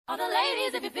All the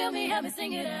ladies, if you feel me, help me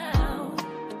sing it out.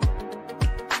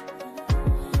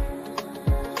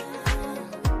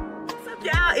 What's up,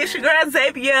 y'all? It's your girl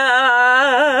Xavier,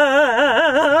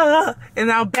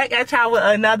 and I'm back at y'all with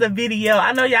another video.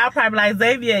 I know y'all probably like,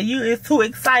 Xavier, you is too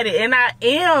excited, and I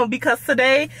am, because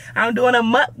today I'm doing a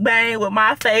mukbang with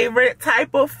my favorite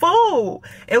type of food,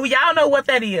 and y'all know what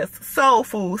that is, soul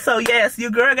food. So yes,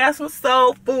 your girl got some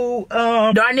soul food.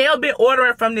 Darnell been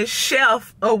ordering from this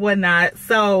chef or whatnot,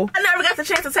 so I never got the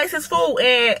chance to taste his food,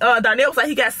 and Darnell was like,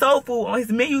 he got soul food on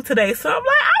his menu today, so I'm like,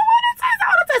 I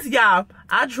want to taste y'all.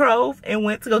 I drove and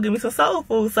went to go get me some soul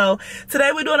food. So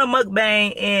today we're doing a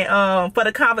mukbang, and for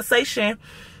the conversation,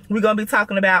 we're gonna be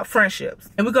talking about friendships.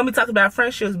 And we're gonna be talking about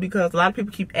friendships because a lot of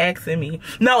people keep asking me.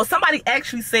 No, somebody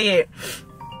actually said,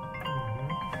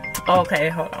 okay,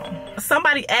 hold on.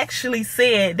 Somebody actually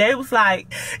said, they was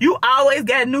like, you always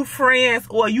got new friends,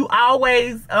 or you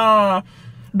always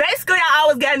basically, I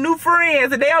always got new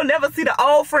friends and they don't never see the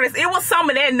old friends. It was some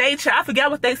of that nature. I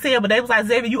forgot what they said, but they was like,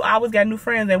 Xavier, you always got new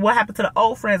friends, and what happened to the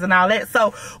old friends and all that.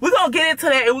 So we're going to get into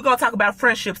that, and we're going to talk about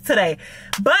friendships today.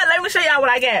 But let me show y'all what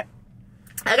I got.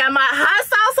 I got my hot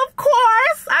sauce, of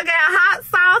course. I got hot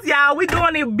sauce, y'all. We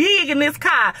doing it big in this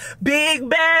car. Big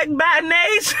Bag by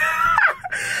Nature.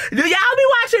 Do y'all be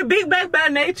watching Big Bag by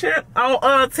Nature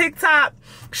on TikTok?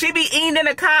 She be eating in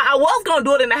the car. I was gonna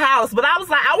do it in the house, but I was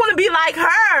like, I want to be like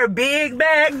her. Big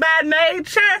Bag by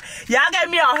Nature. Y'all gave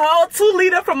me a whole 2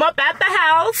 liter from up at the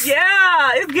house.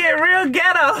 Yeah, it's getting real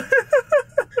ghetto.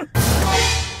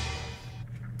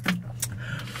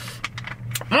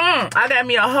 I got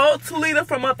me a whole 2 liter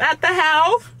from up at the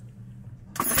house,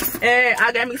 and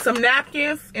I got me some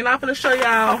napkins, and I'm gonna show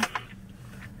y'all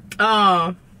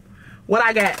what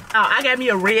I got. I got me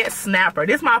a red snapper.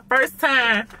 This is my first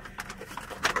time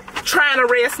trying a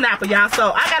red snapper, y'all.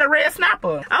 So I got a red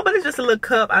snapper. Oh, but it's just a little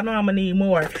cup. I know I'm gonna need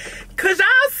more. Cause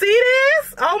y'all see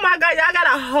this? Oh my god, y'all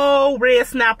got a whole red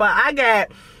snapper. I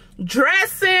got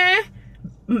dressing,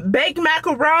 baked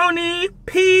macaroni,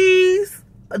 peas,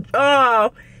 yams,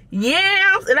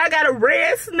 and I got a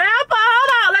red snapper. Hold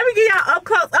on, let me get y'all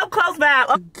up close vibe.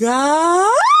 Oh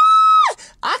god,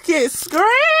 I can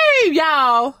scream,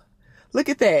 y'all. Look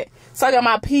at that. So I got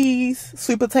my peas,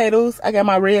 sweet potatoes, I got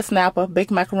my red snapper, baked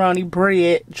macaroni,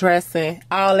 bread, dressing,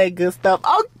 all that good stuff.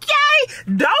 Okay,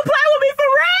 don't play with me for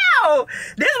real.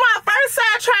 This is my first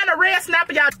time trying a red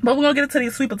snapper, y'all. But we're gonna get into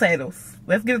these sweet potatoes.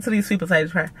 Let's get into these sweet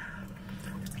potatoes first.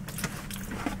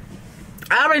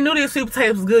 I already knew these sweet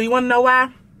potatoes was good. You wanna know why?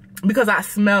 Because I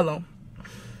smell them.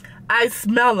 I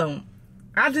smell them.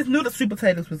 I just knew the sweet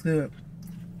potatoes was good.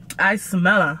 I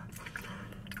smell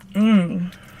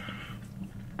them.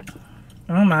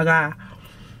 Oh my god.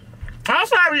 I'm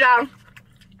sorry, y'all.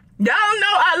 Y'all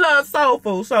know I love soul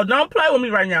food, so don't play with me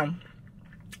right now.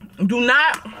 Do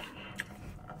not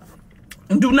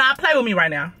play with me right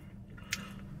now.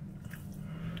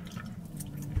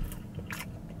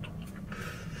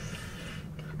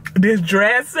 This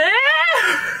dressing.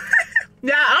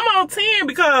 Yeah, I'm on 10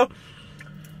 because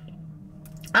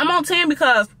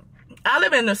I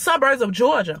live in the suburbs of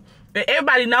Georgia. And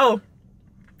everybody know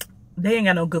they ain't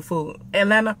got no good food.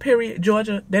 Atlanta, period,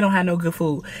 Georgia, they don't have no good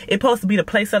food. It's supposed to be the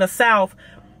place of the South.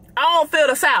 I don't feel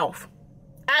the South.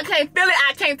 I can't feel it.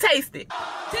 I can't taste it.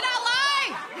 Did I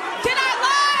lie? Did I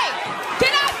lie?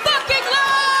 Did I fucking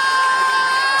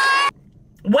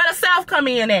lie? Where the South come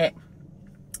in at?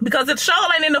 Because it sure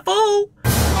ain't in the food.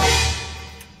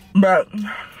 But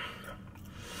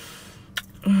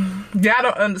y'all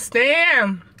don't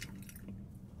understand.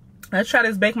 Let's try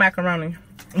this baked macaroni.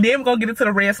 Then we're gonna get into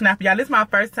the red snapper. Y'all, this is my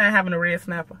first time having a red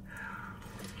snapper.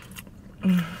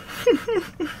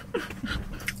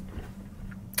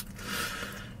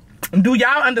 Do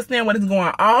y'all understand what is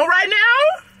going on right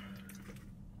now?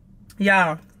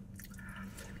 Y'all,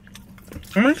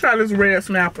 I'm gonna try this red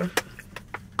snapper.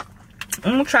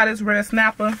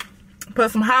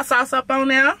 Put some hot sauce up on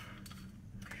there,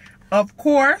 of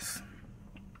course.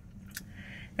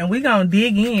 And we're gonna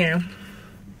dig in.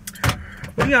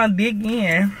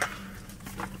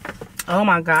 Oh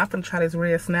my god, I'm gonna try this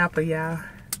red snapper, y'all.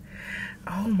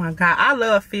 Oh my god, I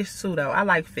love fish too, though. I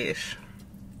like fish.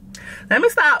 Let me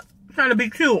stop trying to be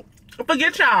cute.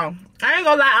 Forget y'all. I ain't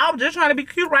gonna lie, I was just trying to be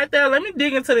cute right there. Let me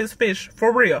dig into this fish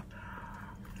for real.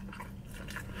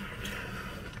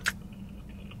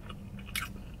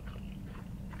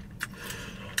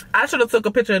 I should have took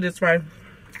a picture of this, right?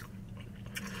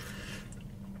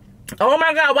 Oh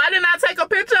my god, why didn't I take a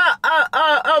picture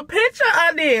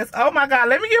of this? Oh my god,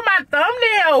 let me get my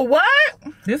thumbnail. What?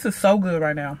 This is so good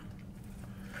right now.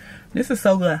 This is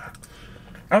so good.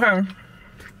 Okay.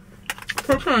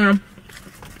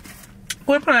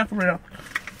 Quit playing for real.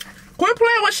 Quit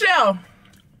playing with Shell.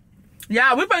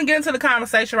 Y'all, we're gonna get into the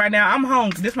conversation right now. I'm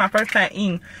hungry. This is my first time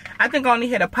eating. I think I only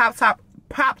had a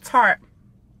Pop-Tart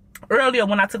earlier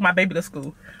when I took my baby to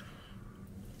school.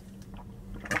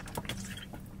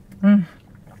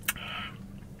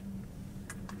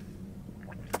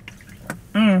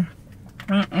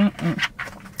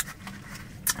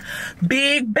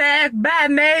 Big bag by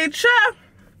nature.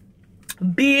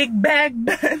 Big bag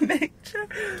by nature.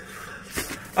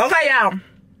 Okay, y'all.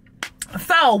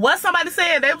 So, what somebody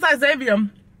said, they was like, Xavier,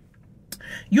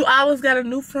 you always got a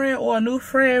new friend or a new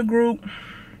friend group,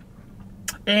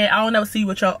 and I don't ever see you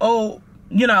with your old,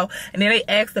 you know. And then they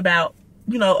asked about,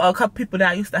 you know, a couple people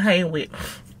that I used to hang with.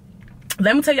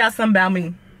 Let me tell y'all something about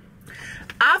me.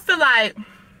 I feel like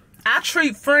I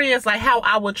treat friends like how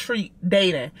I would treat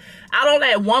dating. I don't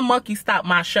let one monkey stop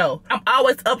my show. I'm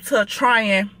always up to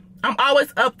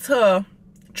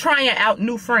trying out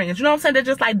new friends. You know what I'm saying? They're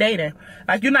just like dating.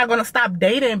 Like, you're not gonna stop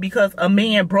dating because a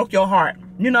man broke your heart.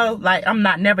 You know, like, I'm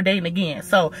not never dating again.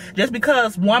 So just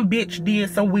because one bitch did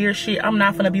some weird shit, I'm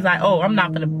not gonna be like, oh, I'm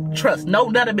not gonna trust no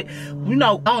other bitch. You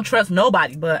know, I don't trust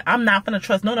nobody, but I'm not gonna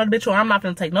trust no other bitch, or I'm not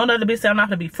gonna take no other bitch. I'm not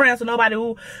gonna be friends with nobody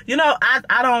who, you know,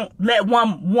 I don't let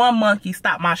one monkey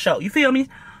stop my show. You feel me?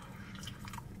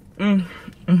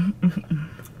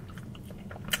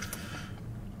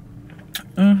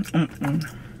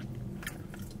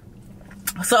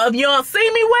 So if you don't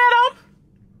see me with them,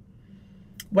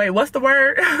 wait, what's the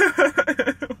word?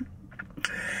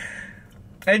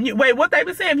 And you, wait, what they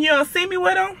be saying? If you don't see me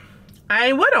with them, I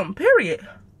ain't with them, period.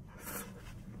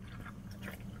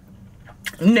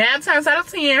 9 times out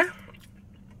of 10,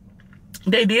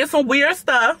 they did some weird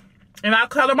stuff, and I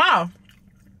cut them off.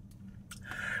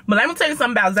 But let me tell you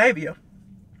something about Xavier.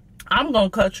 I'm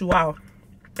gonna cut you off.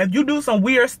 If you do some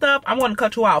weird stuff, I'm gonna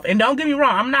cut you off. And don't get me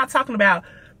wrong, I'm not talking about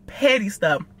petty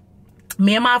stuff.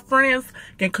 Me and my friends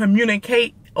can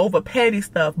communicate over petty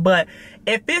stuff, but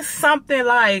if it's something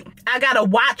like I gotta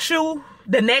watch you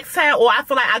the next time, or I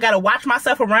feel like I gotta watch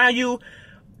myself around you,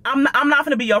 I'm not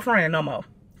gonna be your friend no more.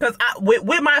 Because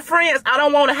with my friends, I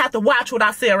don't want to have to watch what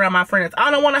I say around my friends. I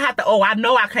don't want to have to, oh, I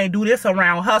know I can't do this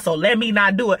around her, so let me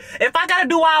not do it. If I got to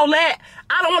do all that,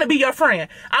 I don't want to be your friend.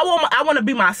 I want to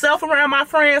be myself around my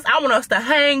friends. I want us to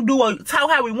hang, talk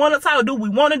how we want to talk, do what we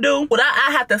want to do. But I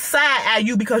have to side at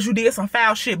you because you did some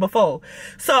foul shit before.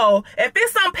 So if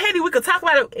it's something petty, we could talk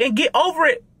about it and get over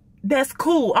it. That's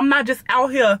cool. I'm not just out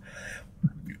here.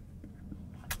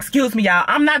 Excuse me, y'all.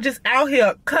 I'm not just out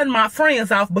here cutting my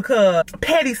friends off because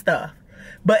petty stuff.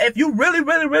 But if you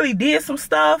really did some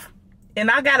stuff, and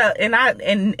I gotta,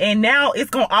 and now it's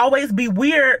gonna always be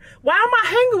weird. Why am I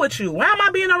hanging with you? Why am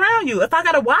I being around you if I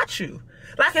gotta watch you?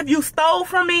 Like, if you stole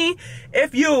from me,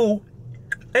 if you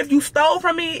stole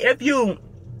from me, if you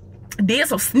did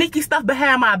some sneaky stuff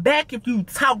behind my back, if you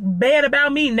talk bad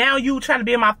about me, now you trying to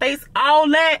be in my face, all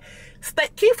that,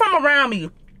 keep from around me.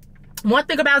 One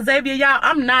thing about Xavier, y'all,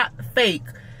 I'm not fake.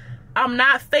 I'm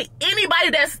not fake.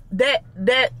 Anybody that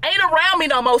ain't around me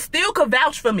no more still could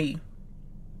vouch for me.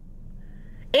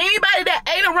 Anybody that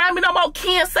ain't around me no more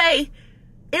can't say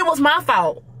it was my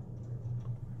fault.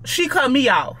 She cut me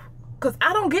off. Cause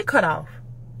I don't get cut off.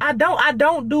 I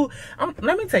don't do.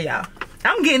 Let me tell y'all.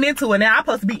 I'm getting into it now. I'm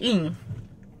supposed to be eating.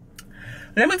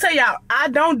 Let me tell y'all. I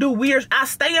don't do weird. I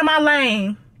stay in my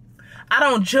lane. I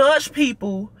don't judge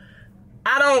people.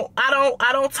 I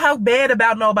don't talk bad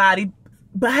about nobody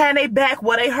behind their back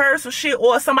where they heard some shit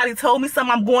or somebody told me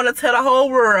something I'm going to tell the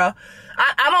whole world.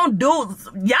 I don't do,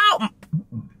 y'all,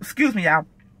 excuse me, y'all.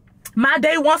 My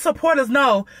day one supporters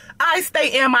know I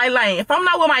stay in my lane. If I'm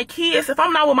not with my kids, if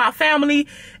I'm not with my family,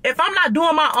 if I'm not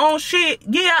doing my own shit,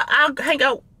 yeah, I'll hang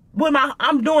out with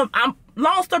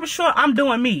long story short, I'm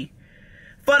doing me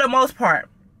for the most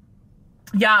part.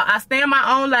 Y'all, I stay in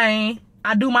my own lane.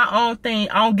 I do my own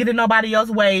thing. I don't get in nobody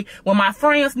else's way. When my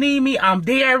friends need me, I'm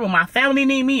there. When my family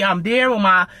need me, I'm there. When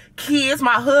my kids,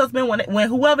 my husband, when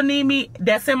whoever need me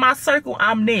that's in my circle,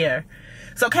 I'm there.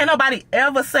 So can't nobody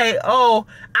ever say, oh,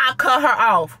 I cut her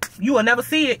off. You will never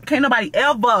see it. Can't nobody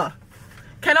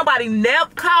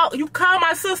never call. You call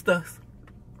my sisters.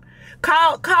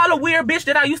 Call a weird bitch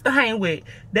that I used to hang with.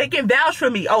 They can vouch for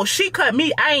me. Oh, she cut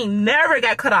me. I ain't never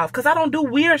got cut off because I don't do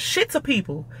weird shit to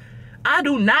people. I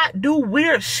do not do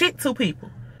weird shit to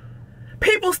people.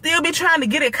 People still be trying to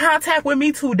get in contact with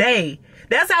me today.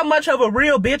 That's how much of a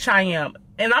real bitch I am.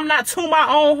 And I'm not to my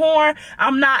own horn.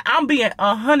 I'm being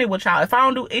 100 with y'all. If I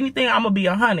don't do anything, I'm gonna be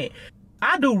 100.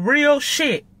 I do real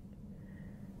shit.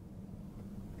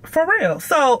 For real.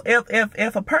 So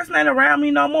if a person ain't around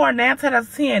me no more, 9 times out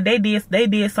of 10, they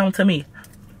did something to me.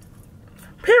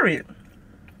 Period.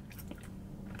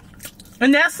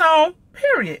 And that's on,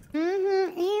 period.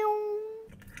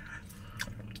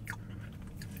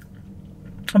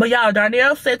 But y'all,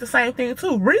 Darnell said the same thing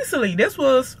too. Recently, this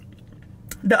was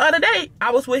the other day,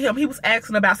 I was with him. He was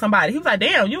asking about somebody. He was like,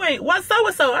 damn, you ain't, what's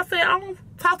so-and-so? I said, I don't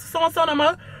talk to so-and-so no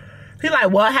more. He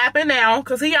like, what happened now?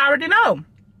 Because he already know.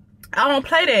 I don't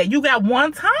play that. You got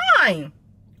one time.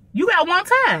 You got one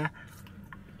time.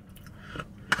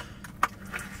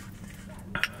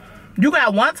 You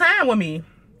got one time with me.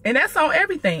 And that's on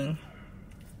everything.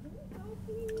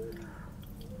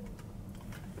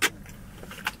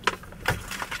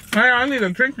 Hey, I need a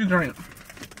drinky drink.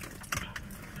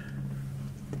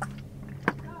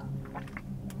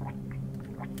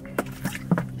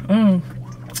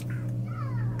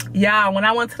 Y'all, when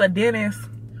I went to the dentist,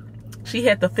 she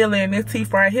had to fill in this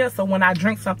teeth right here, so when I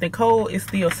drink something cold, it's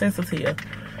still sensitive.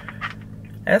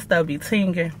 That stuff be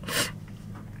tingling.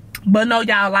 But no,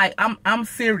 y'all, like, I'm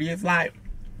serious. Like,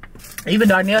 even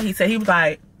Darnell, he said, he was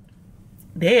like,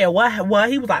 yeah, what?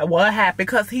 He was like, what happened?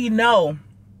 Because he know.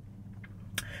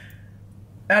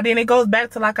 And then it goes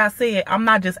back to, like I said, I'm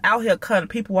not just out here cutting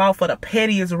people off for the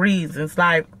pettiest reasons.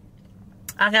 Like,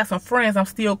 I got some friends I'm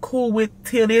still cool with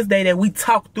till this day that we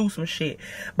talk through some shit.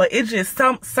 But it's just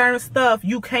some certain stuff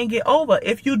you can't get over.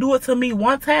 If you do it to me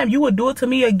one time, you would do it to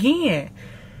me again.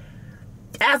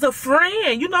 As a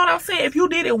friend, you know what I'm saying? If you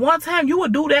did it one time, you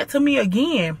would do that to me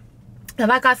again. And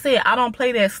like I said, I don't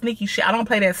play that sneaky shit. I don't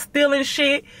play that stealing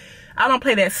shit. I don't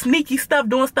play that sneaky stuff,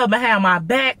 doing stuff behind my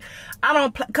back. I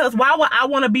don't play, because why would I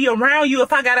want to be around you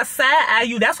if I got a side eye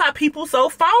you? That's why people so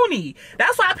phony.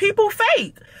 That's why people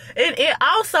fake. And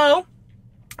also,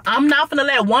 I'm not gonna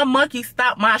let one monkey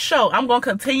stop my show. I'm gonna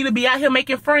continue to be out here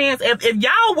making friends. If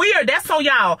y'all weird, that's on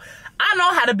y'all. I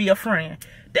know how to be a friend.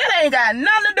 That ain't got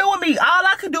nothing to do with me. All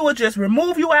I can do is just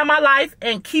remove you out of my life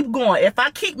and keep going. If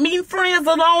I keep meeting friends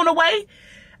along the way,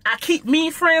 I keep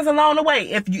meeting friends along the way.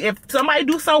 If somebody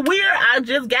do something weird, I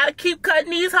just gotta keep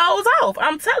cutting these hoes off.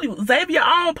 I'm telling you, Xavier,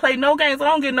 I don't play no games. I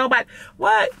don't get nobody.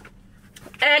 What?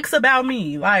 Ask about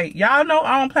me. Like, y'all know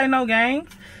I don't play no games.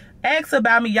 Ask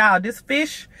about me, y'all. This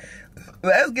fish.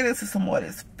 Let's get into some more of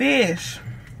this fish.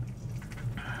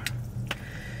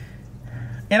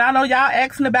 And I know y'all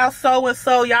asking about so and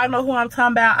so. Y'all know who I'm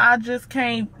talking about. I just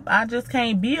can't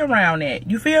be around that.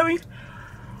 You feel me?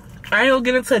 I ain't gonna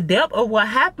get into depth of what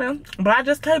happened, but I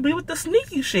just can't be with the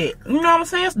sneaky shit. You know what I'm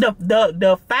saying?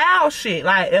 The foul shit.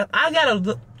 Like, if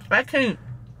I can't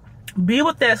be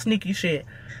with that sneaky shit.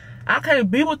 I can't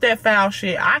be with that foul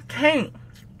shit. I can't.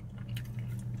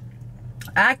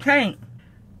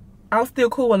 I'm still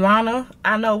cool with Lana.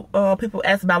 I know people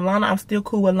ask about Lana. I'm still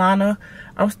cool with Lana.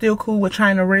 I'm still cool with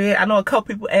China Red. I know a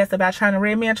couple people asked about China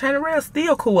Red. Me and China Red are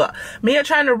still cool. Me and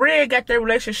China Red got their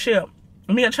relationship.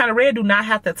 Me and China Red do not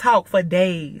have to talk for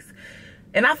days.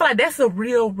 And I feel like that's a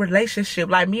real relationship.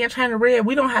 Like, me and China Red,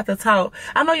 we don't have to talk.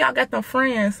 I know y'all got them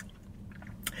friends.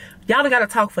 Y'all don't got to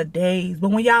talk for days.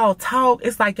 But when y'all talk,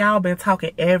 it's like y'all been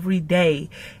talking every day.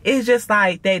 It's just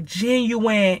like that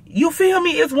genuine, you feel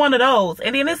me? It's one of those.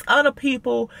 And then there's other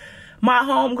people, my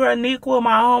homegirl Nikwa,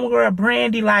 my homegirl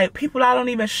Brandy, like people I don't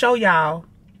even show y'all.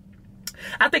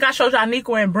 I think I showed y'all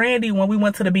Nikwa and Brandy when we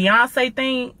went to the Beyonce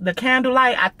thing, the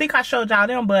candlelight. I think I showed y'all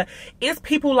them, but it's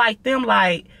people like them,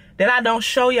 like, that I don't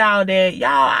show y'all that,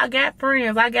 y'all, I got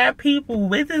friends, I got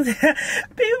people. It's just,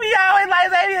 people always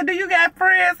like, Xavier, do you got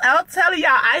friends? I'm telling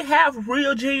y'all, I have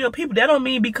real genuine people. That don't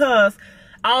mean because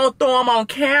I don't throw them on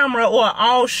camera or I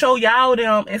don't show y'all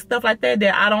them and stuff like that,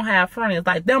 that I don't have friends.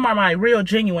 Like, them are my real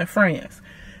genuine friends.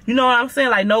 You know what I'm saying?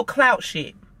 Like, no clout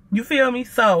shit. You feel me?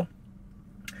 So,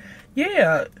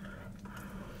 yeah.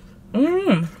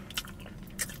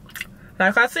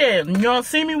 Like I said, you don't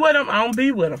see me with them, I don't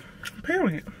be with them.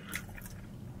 Period.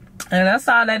 And that's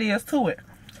all that is to it.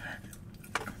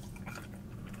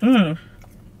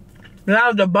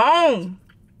 Now the bone.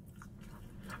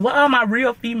 What are my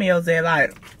real females at?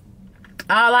 Like,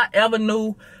 all I ever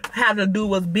knew how to do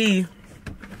was be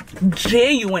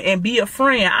genuine and be a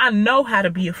friend. I know how to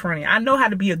be a friend. I know how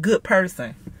to be a good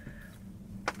person.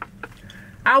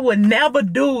 I would never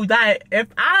do that. If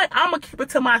I'm gonna keep it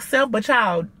to myself, but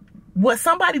y'all, what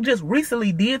somebody just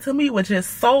recently did to me was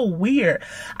just so weird.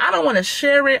 I don't want to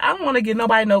share it. I don't want to get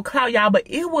nobody no clout, y'all, but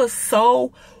it was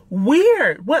so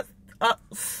weird. What?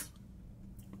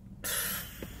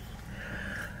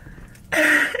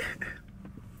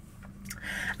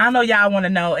 I know y'all want to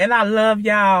know, and I love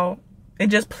y'all.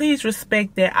 And just please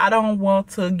respect that. I don't want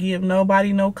to give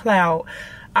nobody no clout.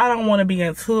 I don't want to be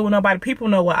into it with nobody. People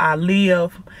know where I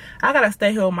live. I gotta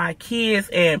stay here with my kids,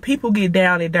 and people get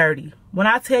down and dirty. When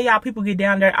I tell y'all people get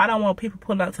down there, I don't want people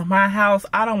pulling up to my house.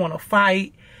 I don't want to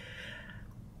fight.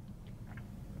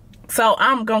 So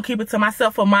I'm gonna keep it to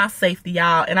myself for my safety,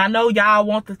 y'all. And I know y'all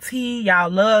want the tea,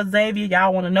 y'all love Xavier,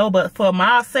 y'all want to know, but for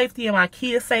my safety and my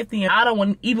kids' safety, and I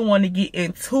don't even want to get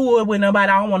into it with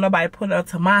nobody. I don't want nobody put it up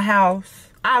to my house.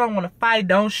 I don't want to fight.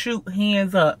 Don't shoot,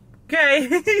 hands up, okay?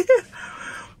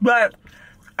 But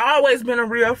I always been a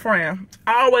real friend.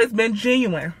 I always been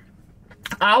genuine.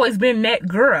 I always been that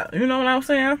girl. You know what I'm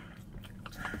saying?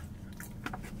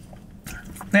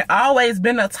 And I always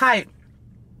been a type.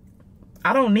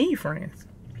 I don't need friends.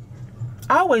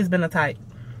 Always been a type.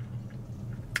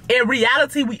 In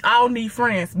reality, we all need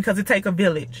friends because it take a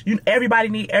village. Everybody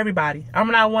need everybody.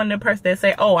 I'm not one of the person that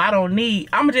say, oh, I don't need.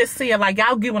 I'm just saying, like,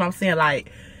 y'all get what I'm saying.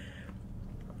 Like,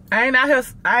 I ain't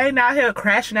out here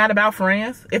crashing out about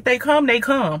friends. If they come, they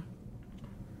come.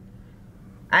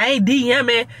 I ain't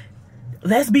DMing,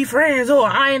 let's be friends. Or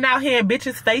I ain't out here in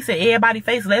bitches' face and everybody's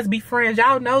face, let's be friends.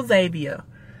 Y'all know Xavier.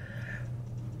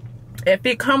 If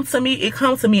it comes to me, it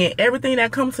comes to me. And everything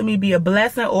that comes to me be a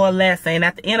blessing or a lesson. And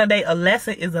at the end of the day, a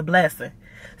lesson is a blessing.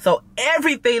 So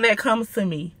everything that comes to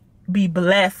me be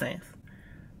blessings.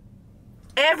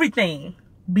 Everything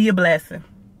be a blessing.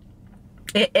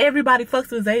 And everybody fucks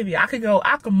with Xavier. I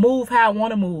can move how I want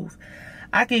to move.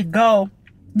 I can go.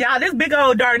 Y'all, this big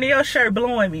old Darnell shirt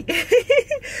blowing me.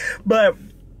 But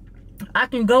I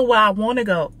can go where I want to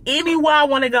go. Anywhere I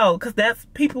want to go. Because that's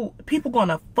people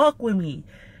gonna fuck with me.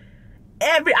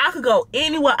 I could go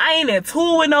anywhere. I ain't in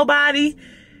tour with nobody.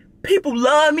 People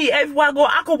love me everywhere I go.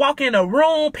 I could walk in a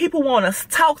room. People want to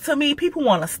talk to me. People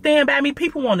want to stand by me.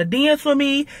 People want to dance with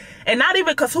me. And not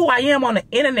even because who I am on the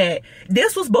internet.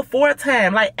 This was before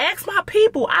time. Like, ask my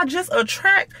people. I just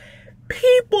attract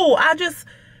people.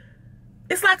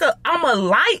 It's like I'm a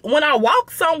light when I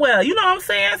walk somewhere. You know what I'm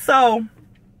saying? So,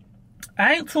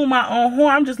 I ain't to my own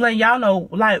horn. I'm just letting y'all know,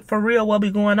 like, for real, what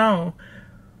be going on.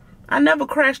 I never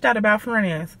crashed out about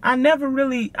friends. I'm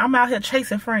out here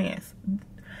chasing friends.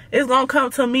 It's gonna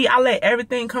come to me. I let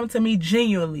everything come to me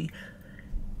genuinely.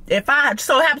 If I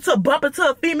so happen to bump into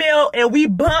a female and we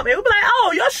bump, it will be like,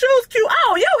 oh, your shoes cute.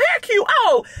 Oh, your hair cute.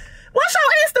 Oh, what's your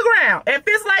Instagram? If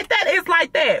it's like that, it's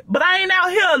like that. But I ain't out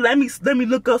here. Let me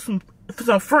look up some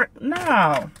friends.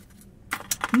 No.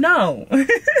 Y'all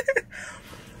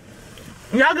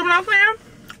get what I'm saying?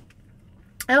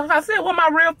 And like I said, what my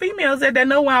real females that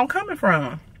know where I'm coming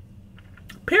from.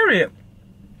 Period.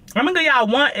 I'm gonna give y'all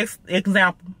one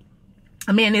example.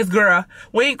 I mean, this girl,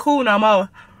 we ain't cool no more.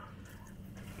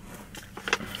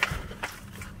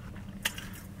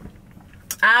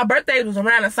 Our birthdays was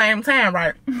around the same time,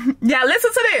 right? Yeah,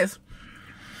 listen to this.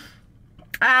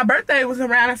 Our birthday was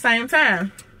around the same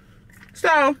time.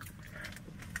 So,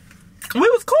 we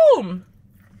was cool.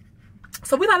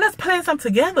 So, we like, let's plan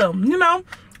something together, you know?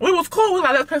 We was cool. We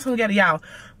like, let's plan something together, y'all.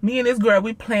 Me and this girl,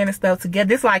 we planning stuff together.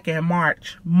 This like in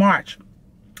March.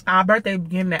 Our birthday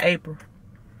beginning in April.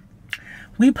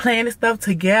 We planning stuff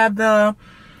together.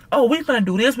 Oh, we gonna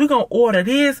do this. We gonna order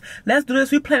this. Let's do this.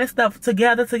 We planning stuff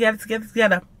together.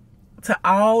 To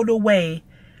all the way.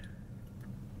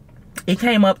 It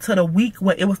came up to the week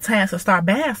where it was time to start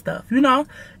buying stuff. You know?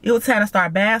 It was time to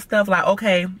start buying stuff. Like,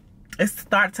 okay, it's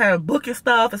start time to booking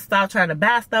stuff. It's start trying to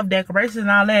buy stuff, decorations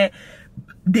and all that.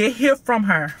 Did hear from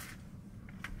her.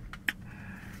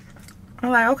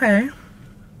 I'm like, okay.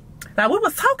 Like, we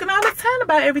was talking all the time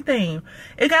about everything.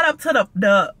 It got up to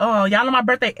y'all know my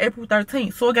birthday April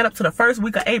 13th. So it got up to the first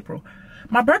week of April.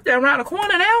 My birthday around the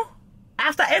corner now.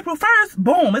 After April 1st,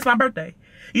 boom, it's my birthday.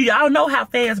 Y'all know how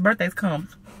fast birthdays come.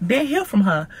 Didn't hear from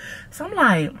her. So I'm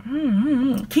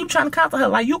like, keep trying to contact her.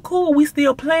 Like, you cool? We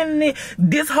still planning it.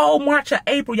 This whole March or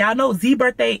April, y'all know Z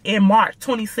birthday in March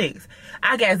 26th.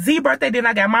 I got Z birthday, then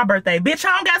I got my birthday. Bitch,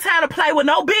 I don't got time to play with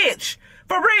no bitch.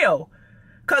 For real.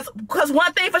 Cause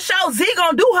one thing for sure, Z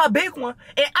gonna do her big one.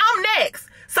 And I'm next.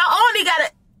 So I only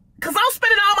gotta, cause I'm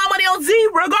spending all my money on Z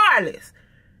regardless.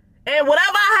 And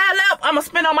whatever I have left, I'm gonna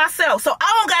spend on myself. So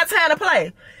I don't got time to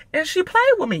play. And she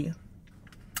played with me.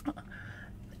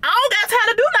 I don't got time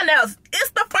to do nothing else. It's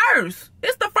the first.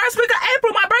 It's the first week of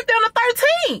April. My birthday on the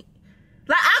 13th.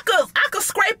 Like, I could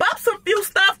scrape up some few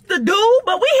stuff to do,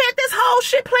 but we had this whole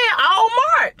shit playing all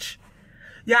March.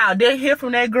 Y'all didn't hear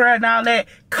from that girl and all that.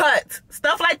 Cut.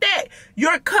 Stuff like that.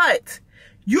 You're cut.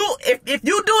 If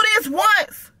you do this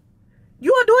once,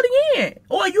 you will do it again.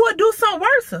 Or you will do something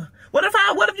worse. What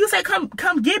if you say, come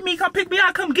get me, come pick me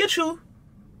up, come get you?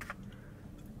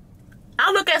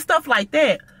 I look at stuff like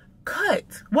that.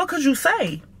 Cut. What could you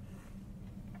say?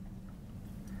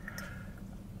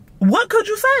 What could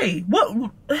you say?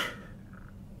 What?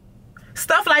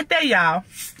 Stuff like that, y'all.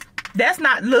 That's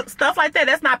not, look, stuff like that,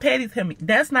 that's not petty to me.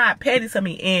 That's not petty to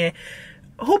me. And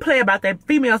who play about that?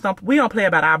 Females don't, we don't play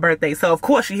about our birthday. So of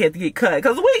course she had to get cut.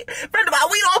 Because we, first of all,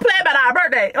 we don't play about our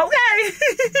birthday, okay?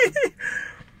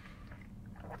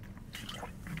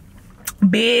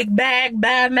 Big bag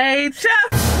by nature.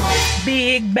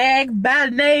 Big bag by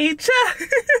nature.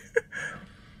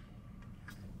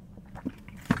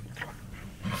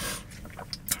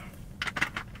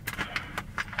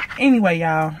 Anyway,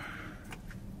 y'all.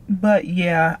 But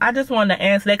yeah, I just wanted to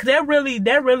answer that because I really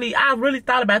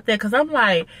thought about that because I'm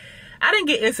like, I didn't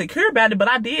get insecure about it, but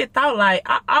I did thought like,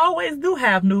 I always do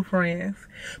have new friends.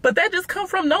 But that just come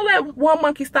from, don't let one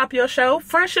monkey stop your show.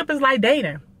 Friendship is like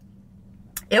dating.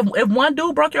 If one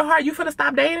dude broke your heart, you finna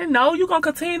stop dating? No, you gonna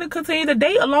continue to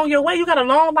date along your way. You got a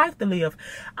long life to live.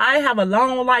 I have a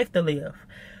long life to live.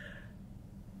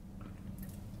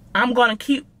 I'm gonna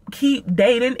keep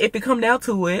dating if it come down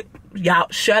to it. Y'all,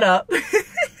 shut up.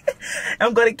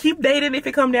 I'm gonna keep dating if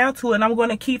it come down to it. And I'm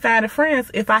gonna keep finding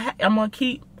friends if I'm gonna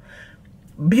keep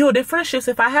building friendships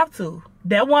if I have to.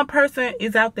 That one person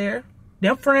is out there.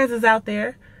 Them friends is out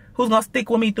there who's gonna stick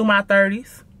with me through my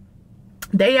 30s.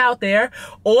 They out there.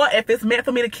 Or if it's meant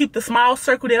for me to keep the small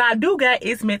circle that I do got,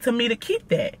 it's meant to me to keep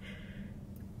that.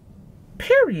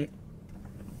 Period.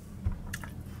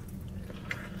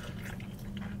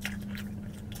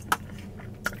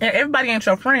 And everybody ain't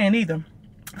your friend either.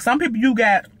 Some people you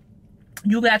got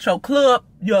your club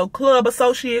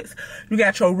associates, you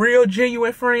got your real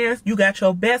genuine friends, you got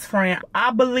your best friend.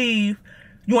 I believe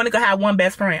you only gonna have one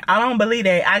best friend. I don't believe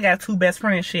that I got two best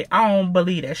friends shit. I don't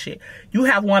believe that shit. You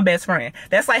have one best friend.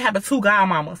 That's like having two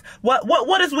godmamas.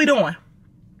 What is we doing?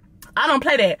 I don't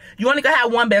play that. You only gonna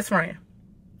have one best friend.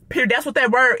 Period. That's what that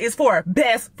word is for.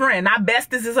 Best friend. Not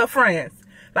bestest of friends.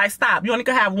 Like, stop. You only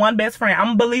can have one best friend.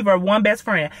 I'm a believer of one best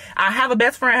friend. I have a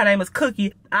best friend. Her name is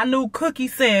Cookie. I knew Cookie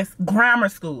since grammar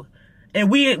school. And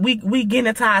we getting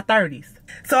into our 30s.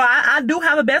 So I do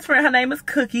have a best friend. Her name is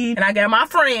Cookie. And I got my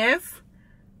friends.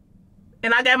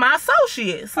 And I got my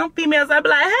associates. Some females, I be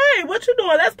like, hey, what you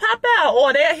doing? Let's pop out.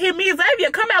 Or they'll hit me,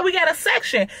 Xavier, come out. We got a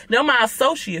section. They're my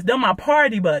associates. They're my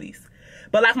party buddies.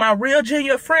 But like my real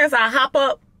genuine friends, I hop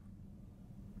up,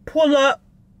 pull up.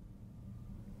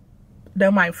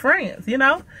 They're my friends, you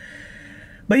know.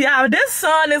 But y'all, this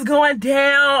sun is going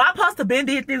down. I supposed to been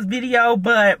did this video,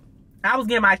 but I was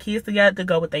getting my kids together to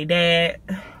go with their dad.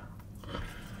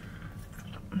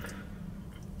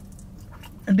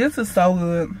 This is so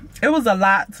good. It was a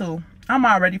lot too. I'm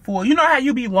already full. You know how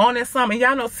you be wanting something?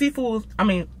 Y'all know seafood.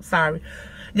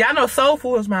 Y'all know soul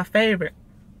food is my favorite.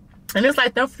 And it's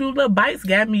like them few little bites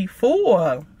got me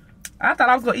full. I thought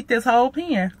I was gonna eat this whole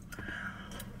pan.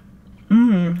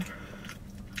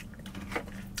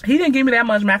 He didn't give me that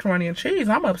much macaroni and cheese.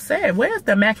 I'm upset. Where's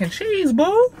the mac and cheese,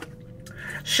 boo?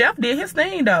 Chef did his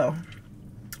thing, though.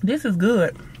 This is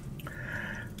good.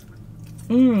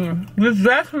 This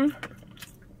dressing.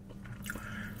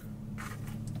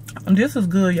 This is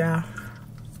good, y'all.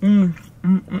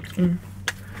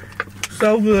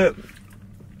 So good.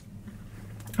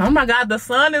 Oh, my God. The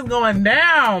sun is going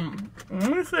down.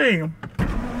 Let me see.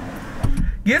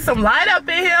 Get some light up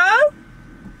in here.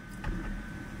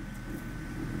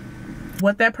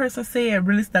 What that person said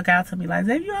really stuck out to me. Like,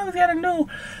 if you always gotta know,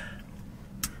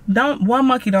 one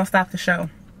monkey don't stop the show.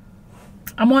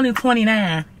 I'm only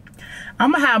 29.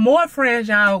 I'm gonna have more friends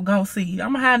y'all gonna see.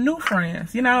 I'm gonna have new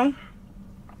friends, you know.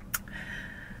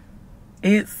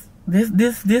 It's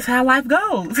this how life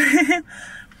goes.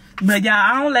 But y'all,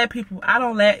 I don't let people I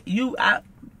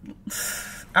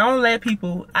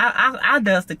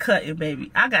does the cutting,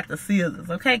 baby. I got the scissors,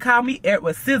 okay? Call me Eric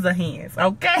with scissor hands,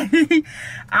 okay?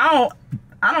 I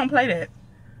don't play that.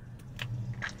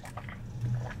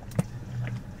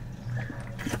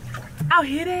 Oh,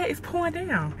 hear that? It's pouring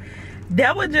down.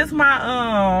 That was just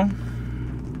my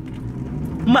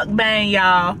mukbang,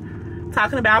 y'all.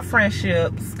 Talking about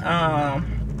friendships.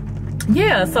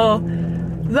 Yeah, so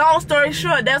long story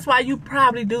short, that's why you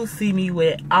probably do see me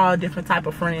with all different type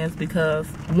of friends, because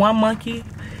one monkey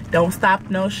don't stop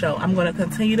no show. I'm going to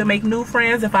continue to make new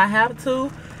friends if I have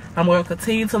to. I'm going to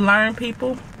continue to learn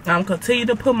people. I'm going to continue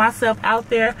to put myself out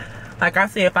there. Like I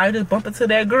said, if I just bump into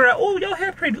that girl, oh, your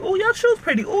hair pretty. Oh, your shoes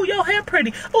pretty. Oh, your hair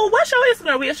pretty. Oh, what's your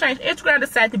Instagram? We exchange. Instagram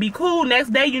decided to be cool.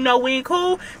 Next day, you know we ain't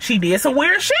cool. She did some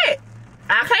weird shit.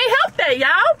 I can't help that,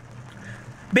 y'all.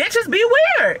 Bitches be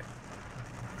weird.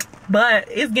 But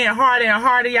it's getting harder and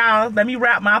harder, y'all. Let me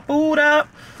wrap my food up.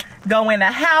 Go in the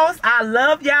house. I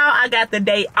love y'all. I got the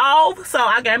day off, so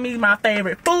I got me my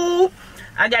favorite food.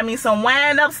 I got me some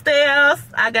wine upstairs.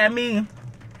 I got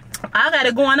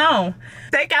it going on.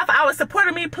 Thank y'all for always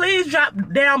supporting me. Please drop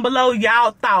down below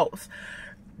y'all thoughts.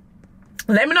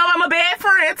 Let me know if I'm a bad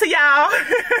friend to y'all.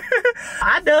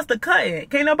 I does the cutting.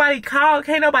 Can't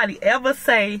nobody ever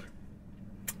say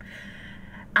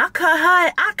I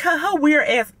cut her weird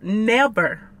ass.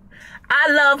 Never.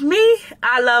 I love me.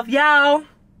 I love y'all.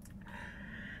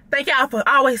 Thank y'all for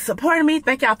always supporting me.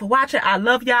 Thank y'all for watching. I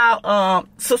love y'all.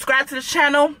 Subscribe to the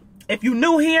channel. If you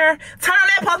new here, turn on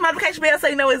that post notification bell so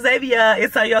you know it's Xavier.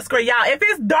 It's on your screen. Y'all, if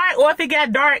it's dark or if it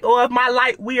got dark or if my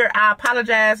light weird, I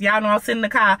apologize. Y'all know I'm sitting in the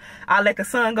car. I'll let the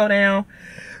sun go down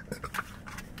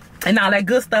and all that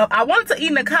good stuff. I wanted to eat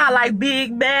in the car like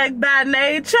Big Bag by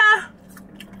Nature.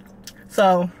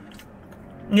 So,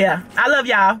 yeah. I love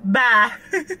y'all. Bye.